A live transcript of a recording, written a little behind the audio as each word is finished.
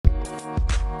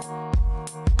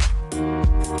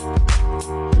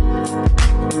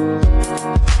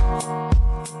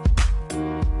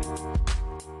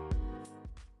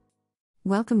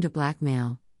Welcome to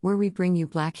Blackmail, where we bring you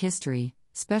Black history,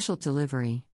 special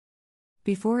delivery.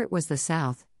 Before it was the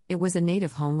South, it was a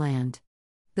native homeland.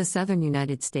 The southern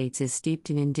United States is steeped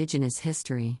in indigenous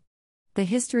history. The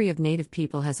history of Native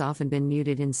people has often been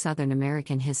muted in Southern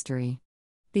American history.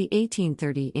 The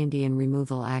 1830 Indian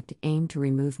Removal Act aimed to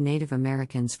remove Native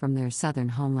Americans from their southern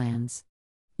homelands.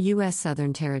 U.S.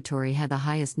 Southern Territory had the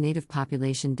highest Native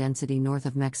population density north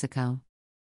of Mexico.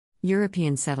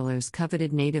 European settlers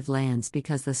coveted native lands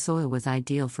because the soil was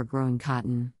ideal for growing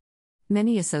cotton.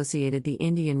 Many associated the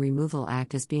Indian Removal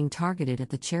Act as being targeted at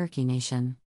the Cherokee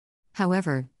Nation.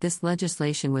 However, this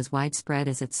legislation was widespread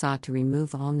as it sought to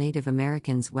remove all Native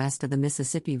Americans west of the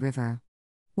Mississippi River.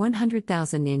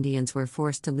 100,000 Indians were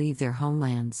forced to leave their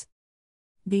homelands.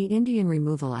 The Indian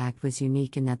Removal Act was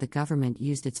unique in that the government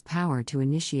used its power to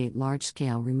initiate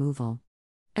large-scale removal.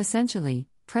 Essentially,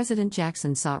 President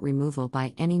Jackson sought removal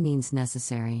by any means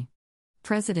necessary.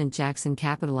 President Jackson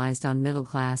capitalized on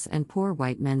middle-class and poor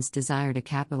white men's desire to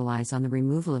capitalize on the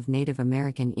removal of Native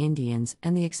American Indians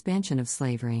and the expansion of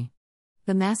slavery.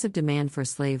 The massive demand for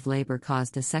slave labor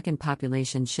caused a second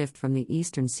population shift from the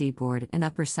eastern seaboard and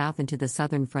upper South into the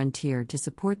southern frontier to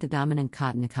support the dominant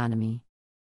cotton economy.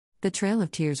 The Trail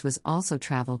of Tears was also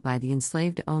traveled by the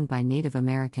enslaved owned by Native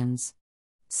Americans.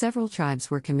 Several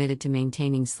tribes were committed to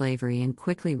maintaining slavery and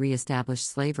quickly re-established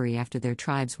slavery after their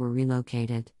tribes were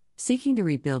relocated, seeking to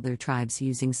rebuild their tribes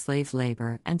using slave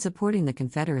labor and supporting the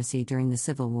Confederacy during the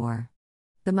Civil War.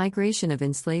 The migration of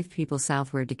enslaved people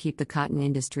southward to keep the cotton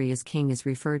industry as king is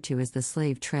referred to as the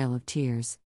Slave Trail of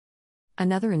Tears.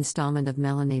 Another installment of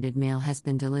Melanated Mail has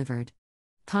been delivered.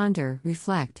 Ponder,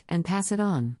 reflect, and pass it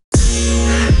on.